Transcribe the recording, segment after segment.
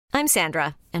I'm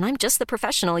Sandra, and I'm just the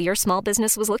professional your small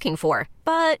business was looking for.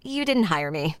 But you didn't hire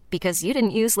me because you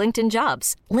didn't use LinkedIn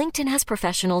Jobs. LinkedIn has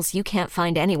professionals you can't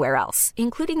find anywhere else,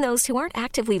 including those who aren't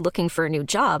actively looking for a new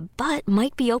job, but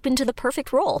might be open to the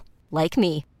perfect role, like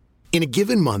me. In a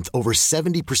given month, over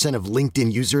 70% of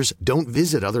LinkedIn users don't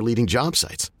visit other leading job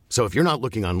sites. So if you're not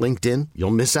looking on LinkedIn,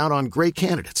 you'll miss out on great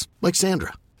candidates like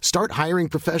Sandra. Start hiring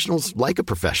professionals like a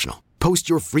professional. Post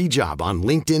your free job on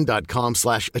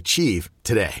linkedin.com/achieve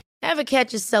today. Ever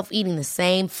catch yourself eating the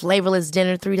same flavorless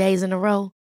dinner 3 days in a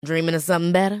row? Dreaming of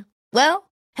something better?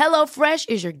 Well, HelloFresh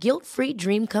is your guilt-free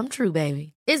dream come true,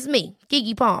 baby. It's me,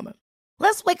 Keke Palmer.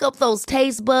 Let's wake up those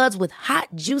taste buds with hot,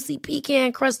 juicy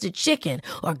pecan-crusted chicken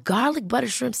or garlic butter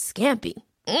shrimp scampi.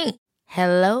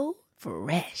 Hello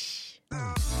Fresh.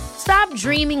 Stop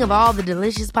dreaming of all the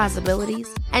delicious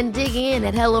possibilities and dig in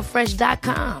at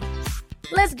HelloFresh.com.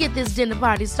 Let's get this dinner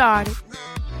party started.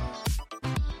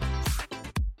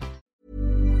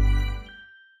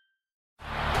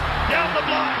 Down the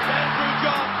block, Andrew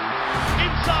John.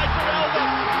 Inside for Elba.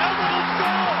 Elba will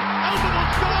score. Elba will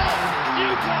score.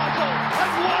 Newcastle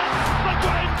have won the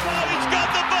grand final. He's got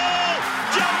the ball.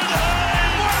 Jared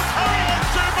Hayes. Oh,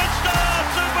 superstar,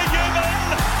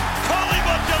 superhuman. Call him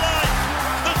what you like.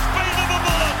 The speed of a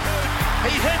bullet.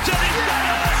 He hits it. He's got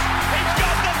it. He's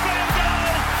got the field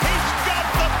goal. He's got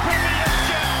the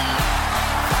premiership.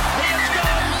 He has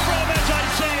gone from, as I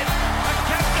said, a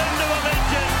captain to a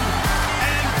legend.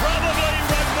 Probably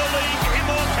rugby league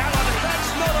immortality.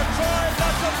 That's not a try,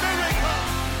 that's a miracle.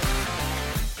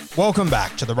 Welcome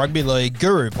back to the Rugby League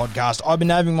Guru podcast. I've been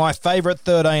naming my favourite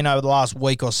 13 over the last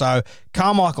week or so.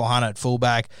 Carmichael Hunt at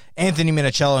fullback, Anthony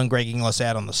Minicello and Greg Inglis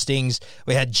out on the stings.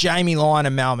 We had Jamie Lyon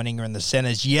and Mal Meninga in the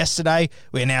centres. Yesterday,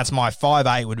 we announced my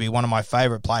 5'8 would be one of my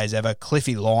favourite players ever,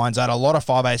 Cliffy Lyons. I had a lot of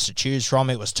 5'8s to choose from.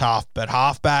 It was tough, but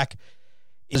halfback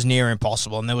is near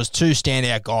impossible, and there was two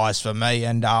standout guys for me,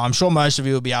 and I'm sure most of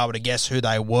you will be able to guess who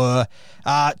they were.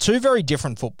 Two very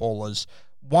different footballers.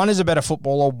 One is a better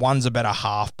footballer, one's a better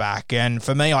halfback, and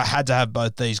for me, I had to have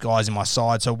both these guys in my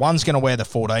side, so one's going to wear the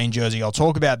 14 jersey. I'll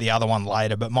talk about the other one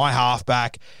later, but my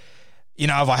halfback, you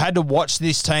know, if I had to watch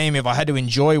this team, if I had to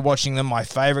enjoy watching them, my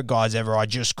favourite guys ever, I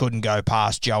just couldn't go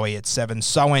past Joey at 7.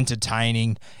 So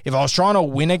entertaining. If I was trying to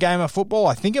win a game of football,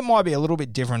 I think it might be a little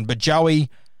bit different, but Joey,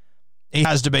 he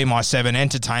has to be my 7.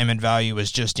 Entertainment value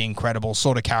is just incredible.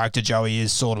 Sort of character Joey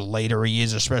is, sort of leader he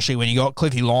is, especially when you got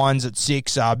Cliffy Lyons at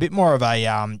 6. A bit more of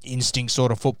a instinct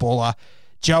sort of footballer.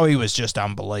 Joey was just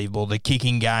unbelievable. The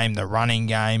kicking game, the running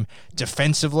game.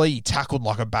 Defensively, he tackled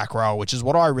like a back row, which is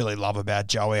what I really love about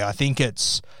Joey. I think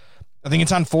it's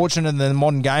unfortunate in the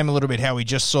modern game a little bit how we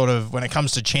just sort of, when it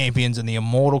comes to champions and the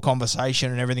immortal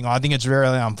conversation and everything, I think it's very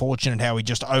unfortunate how we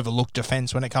just overlook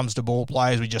defence when it comes to ball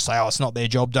players. We just say, oh, it's not their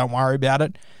job, don't worry about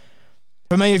it.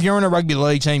 For me, if you're in a rugby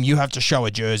league team, you have to show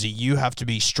a jersey. You have to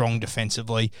be strong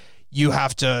defensively. You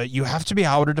have to be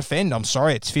able to defend. I'm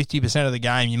sorry, it's 50% of the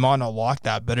game. You might not like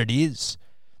that, but it is.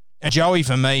 And Joey,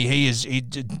 for me, he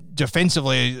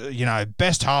defensively, you know,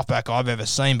 best halfback I've ever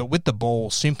seen, but with the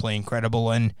ball, simply incredible.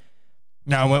 And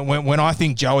no, when I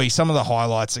think Joey, some of the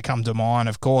highlights that come to mind,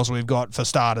 of course, we've got, for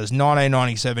starters,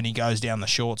 1997, he goes down the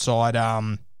short side,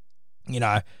 you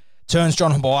know, turns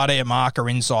John Hawaii at marker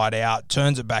inside out,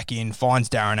 turns it back in, finds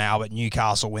Darren Albert,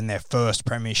 Newcastle win their first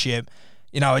premiership.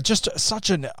 You know, it's just such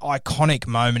an iconic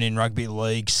moment in rugby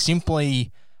league,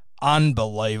 simply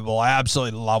unbelievable. I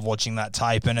absolutely love watching that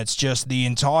tape, and it's just the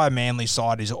entire Manly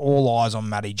side is all eyes on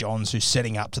Matty Johns, who's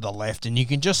setting up to the left, and you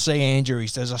can just see Andrew,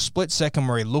 there's a split second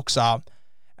where he looks up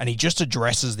and he just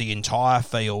addresses the entire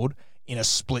field in a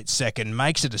split second,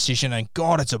 makes a decision, and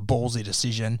God, it's a ballsy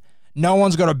decision. No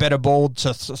one's got a better ball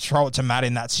to throw it to Matt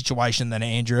in that situation than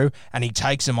Andrew, and he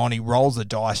takes him on, he rolls the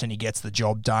dice, and he gets the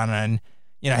job done, and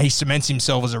you know, he cements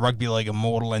himself as a rugby league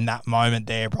immortal in that moment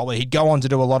there. Probably he'd go on to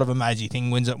do a lot of amazing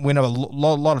things, win a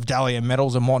lot of Dahlia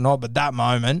medals and whatnot, but that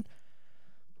moment,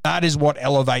 that is what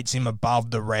elevates him above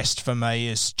the rest for me.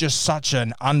 It's just such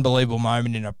an unbelievable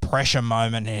moment in a pressure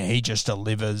moment, and he just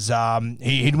delivers.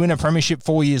 He'd win a premiership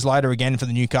 4 years later again for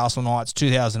the Newcastle Knights,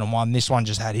 2001. This one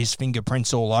just had his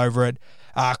fingerprints all over it.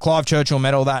 Clive Churchill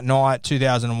medal that night,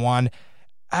 2001.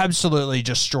 Absolutely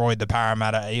destroyed the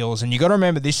Parramatta Eels. And you got to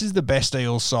remember, this is the best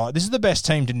Eels side. This is the best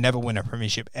team to never win a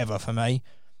premiership ever for me.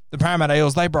 The Parramatta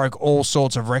Eels, they broke all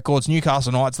sorts of records.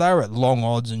 Newcastle Knights, they were at long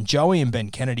odds. And Joey and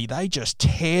Ben Kennedy, they just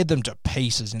teared them to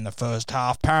pieces in the first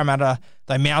half. Parramatta,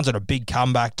 they mounted a big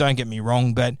comeback, don't get me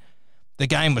wrong, but the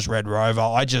game was Red Rover.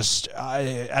 At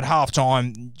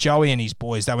halftime, Joey and his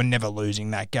boys, they were never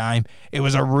losing that game. It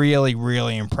was a really,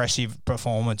 really impressive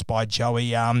performance by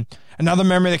Joey. Another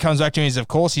memory that comes back to me is, of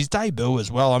course, his debut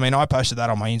as well. I mean, I posted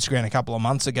that on my Instagram a couple of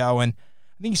months ago, and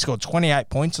I think he scored 28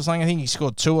 points or something. I think he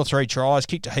scored 2 or 3 tries,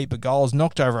 kicked a heap of goals,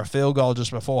 knocked over a field goal just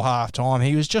before halftime.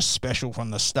 He was just special from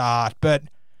the start. But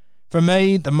for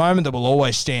me, the moment that will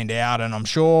always stand out, and I'm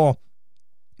sure,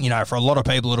 for a lot of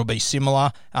people it'll be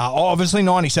similar. Obviously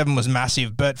 97 was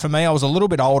massive, but for me I was a little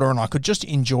bit older and I could just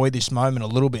enjoy this moment a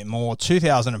little bit more.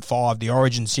 2005, the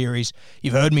Origin Series.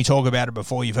 You've heard me talk about it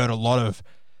before. You've heard a lot of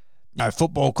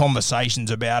football conversations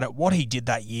about it. What he did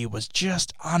that year was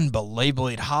just unbelievable.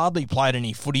 He'd hardly played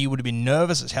any footy. He would have been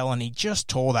nervous as hell, and he just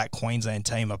tore that Queensland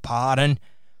team apart. And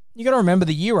you got to remember,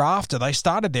 the year after, they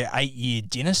started their 8-year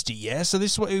dynasty, yeah? So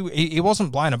he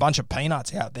wasn't playing a bunch of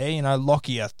peanuts out there,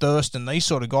 Lockyer, Thurston, these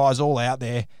sort of guys all out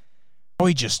there.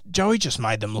 Joey just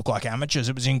made them look like amateurs.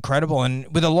 It was incredible. And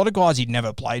with a lot of guys he'd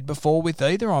never played before with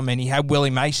either. I mean, he had Willie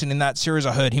Mason in that series.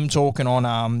 I heard him talking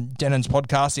on Dennon's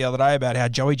podcast the other day about how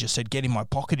Joey just said, get in my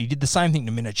pocket. He did the same thing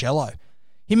to Minicello.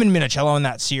 Him and Minicello in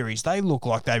that series, they look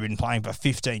like they've been playing for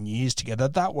 15 years together.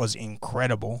 That was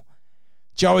incredible.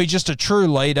 Joey, just a true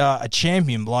leader, a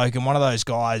champion bloke, and one of those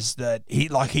guys that he's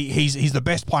the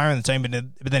best player in the team,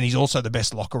 but then he's also the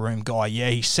best locker room guy. Yeah,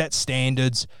 he sets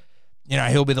standards.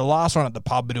 He'll be the last one at the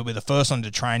pub, but he'll be the first one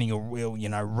to training. He'll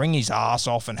ring his ass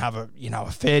off and have a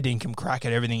fair dinkum crack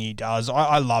at everything he does.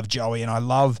 I love Joey, and I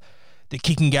love the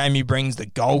kicking game he brings, the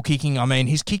goal kicking. I mean,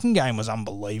 his kicking game was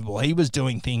unbelievable. He was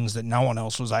doing things that no one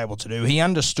else was able to do. He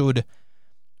understood.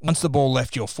 Once the ball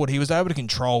left your foot, he was able to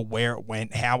control where it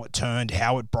went, how it turned,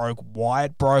 how it broke, why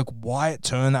it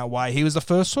turned that way. He was the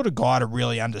first sort of guy to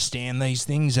really understand these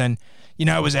things. And,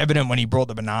 it was evident when he brought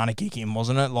the banana kick in,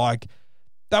 wasn't it? Like,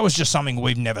 that was just something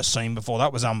we've never seen before.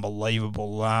 That was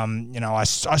unbelievable. I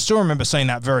still remember seeing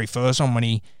that very first one when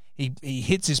he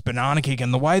hits this banana kick,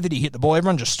 and the way that he hit the ball,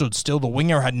 everyone just stood still. The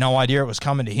winger had no idea it was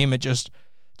coming to him. It just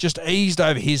eased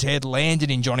over his head,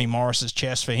 landed in Johnny Morris's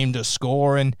chest for him to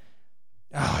score. And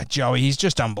Joey, he's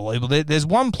just unbelievable. There's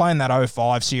one play in that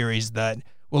 05 series that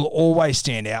will always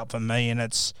stand out for me, and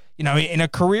it's, in a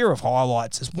career of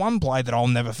highlights, there's one play that I'll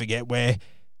never forget where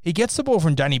he gets the ball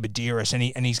from Danny Badiris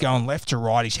and he's going left to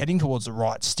right. He's heading towards the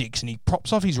right sticks, and he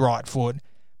props off his right foot,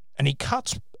 and he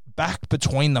cuts back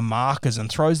between the markers and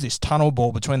throws this tunnel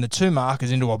ball between the two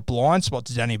markers into a blind spot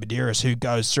to Danny Badiris, who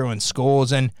goes through and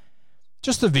scores. And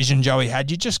just the vision Joey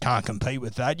had, you just can't compete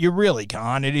with that. You really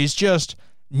can't. It is just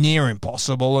near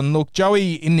impossible. And look,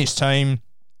 Joey in this team,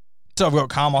 so I've got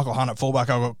Carmichael Hunt at fullback,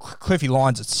 I've got Cliffy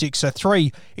Lyons at 6, so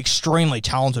 3 extremely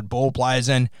talented ball players,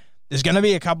 and there's going to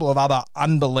be a couple of other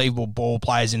unbelievable ball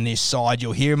players in this side.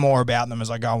 You'll hear more about them as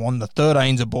I go on. The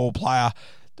 13's a ball player.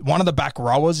 One of the back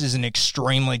rowers is an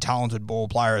extremely talented ball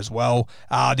player as well.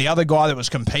 The other guy that was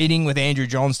competing with Andrew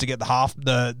Johns to get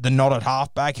the nod at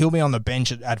halfback, he'll be on the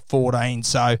bench at 14.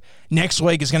 So next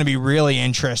week is going to be really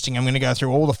interesting. I'm going to go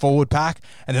through all the forward pack,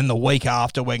 and then the week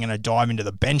after we're going to dive into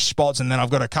the bench spots. And then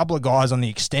I've got a couple of guys on the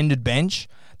extended bench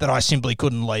that I simply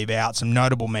couldn't leave out. Some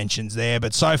notable mentions there.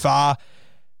 But so far,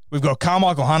 we've got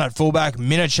Carmichael Hunt at fullback,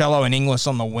 Minicello and Inglis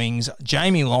on the wings,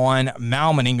 Jamie Lyon,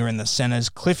 Mal Meninga in the centres,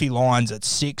 Cliffy Lyons at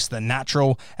 6, the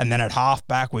natural, and then at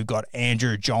halfback we've got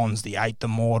Andrew Johns, the 8th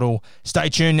immortal. Stay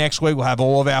tuned next week. We'll have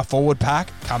all of our forward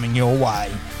pack coming your way.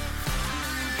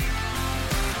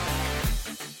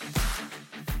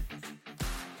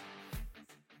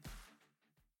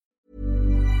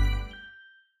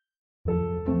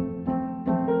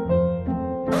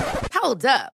 Hold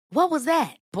up. What was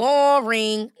that?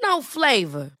 Boring. No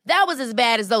flavor. That was as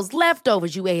bad as those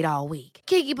leftovers you ate all week.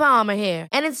 Keke Palmer here,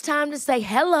 and it's time to say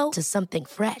hello to something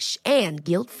fresh and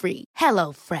guilt-free.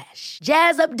 Hello Fresh.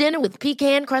 Jazz up dinner with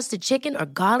pecan-crusted chicken or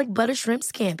garlic butter shrimp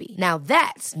scampi. Now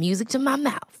that's music to my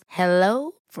mouth.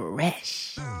 Hello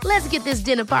Fresh. Let's get this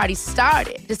dinner party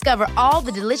started. Discover all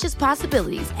the delicious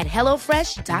possibilities at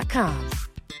HelloFresh.com.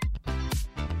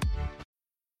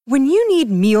 When you need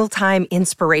mealtime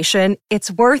inspiration,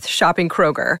 it's worth shopping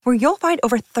Kroger, where you'll find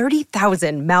over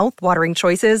 30,000 mouth-watering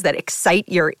choices that excite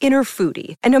your inner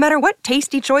foodie. And no matter what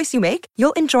tasty choice you make,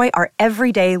 you'll enjoy our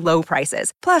everyday low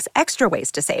prices, plus extra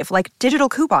ways to save, like digital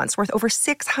coupons worth over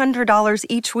 $600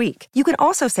 each week. You can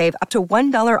also save up to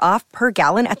 $1 off per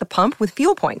gallon at the pump with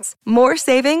fuel points. More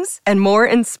savings and more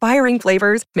inspiring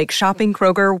flavors make shopping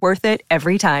Kroger worth it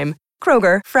every time.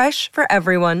 Kroger, fresh for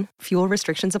everyone. Fuel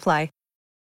restrictions apply.